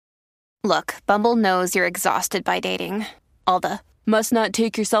Look, Bumble knows you're exhausted by dating. All the must not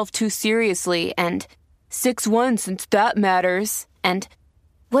take yourself too seriously and 6'1" since that matters. And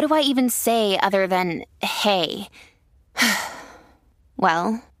what do I even say other than hey?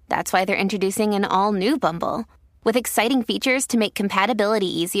 Well, that's why they're introducing an all-new Bumble with exciting features to make compatibility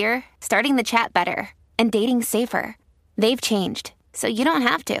easier, starting the chat better, and dating safer. They've changed, so you don't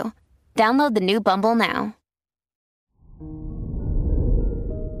have to. Download the new Bumble now.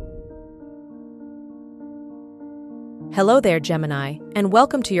 Hello there, Gemini, and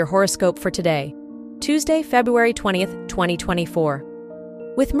welcome to your horoscope for today, Tuesday, February 20th,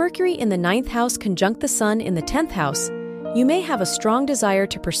 2024. With Mercury in the 9th house conjunct the Sun in the 10th house, you may have a strong desire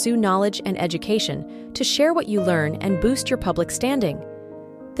to pursue knowledge and education, to share what you learn and boost your public standing.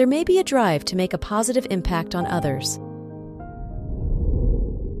 There may be a drive to make a positive impact on others.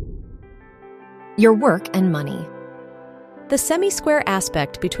 Your work and money. The semi-square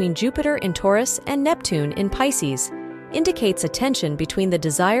aspect between Jupiter in Taurus and Neptune in Pisces indicates a tension between the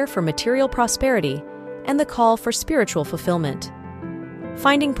desire for material prosperity and the call for spiritual fulfillment.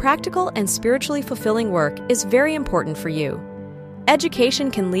 Finding practical and spiritually fulfilling work is very important for you.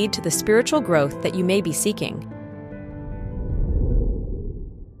 Education can lead to the spiritual growth that you may be seeking.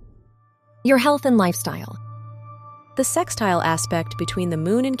 Your health and lifestyle. The sextile aspect between the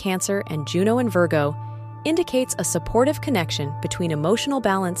Moon in Cancer and Juno in Virgo indicates a supportive connection between emotional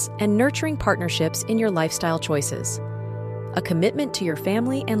balance and nurturing partnerships in your lifestyle choices. A commitment to your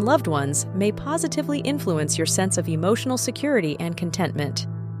family and loved ones may positively influence your sense of emotional security and contentment.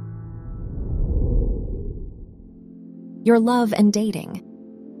 Your love and dating.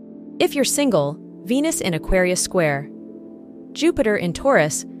 If you're single, Venus in Aquarius square. Jupiter in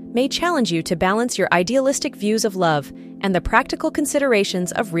Taurus may challenge you to balance your idealistic views of love and the practical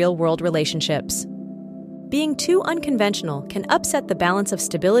considerations of real-world relationships. Being too unconventional can upset the balance of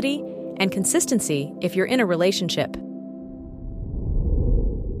stability and consistency if you're in a relationship.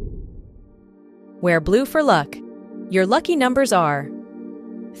 Wear blue for luck. Your lucky numbers are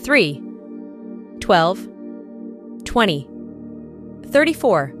 3, 12, 20,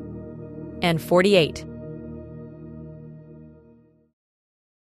 34, and 48.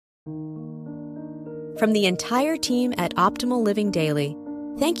 From the entire team at Optimal Living Daily,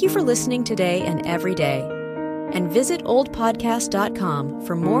 thank you for listening today and every day. And visit oldpodcast.com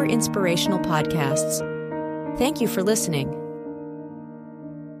for more inspirational podcasts. Thank you for listening.